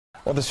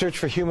Well, the search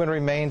for human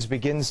remains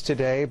begins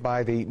today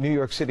by the New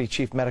York City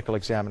Chief Medical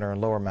Examiner in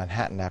Lower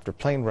Manhattan after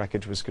plane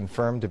wreckage was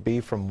confirmed to be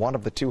from one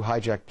of the two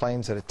hijacked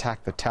planes that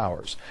attacked the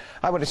towers.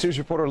 Eyewitness News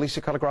reporter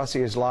Lisa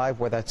Calagrassi is live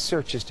where that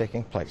search is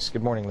taking place.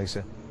 Good morning,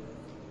 Lisa.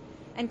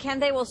 And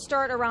Ken, they will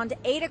start around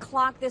 8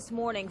 o'clock this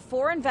morning.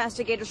 4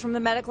 investigators from the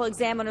medical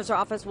examiner's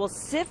office will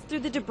sift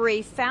through the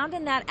debris found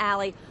in that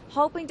alley,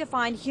 hoping to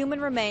find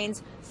human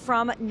remains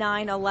from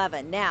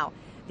 9/11. Now,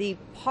 the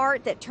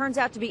part that turns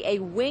out to be a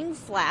wing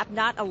flap,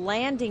 not a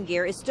landing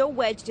gear, is still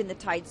wedged in the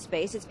tight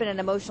space. It's been an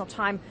emotional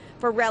time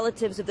for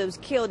relatives of those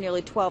killed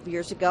nearly 12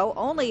 years ago.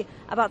 Only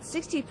about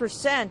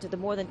 60% of the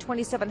more than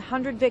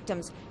 2,700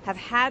 victims have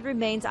had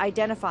remains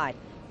identified.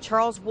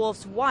 Charles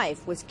Wolf's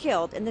wife was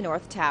killed in the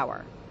North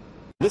Tower.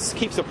 This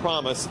keeps a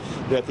promise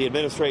that the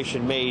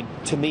administration made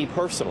to me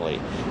personally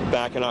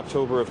back in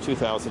October of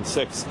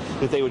 2006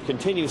 that they would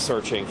continue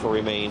searching for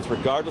remains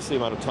regardless of the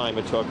amount of time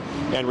it took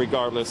and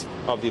regardless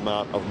of the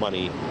amount of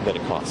money that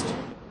it cost.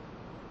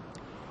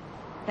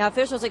 Now,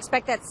 officials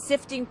expect that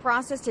sifting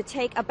process to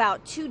take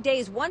about 2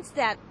 days. Once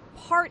that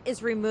part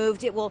is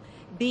removed, it will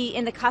be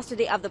in the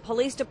custody of the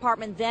police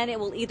department. Then it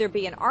will either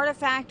be an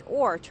artifact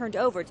or turned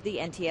over to the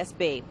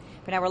NTSB.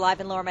 For now, we're live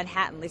in Lower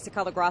Manhattan. Lisa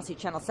Calagrassi,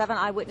 Channel 7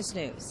 Eyewitness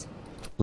News.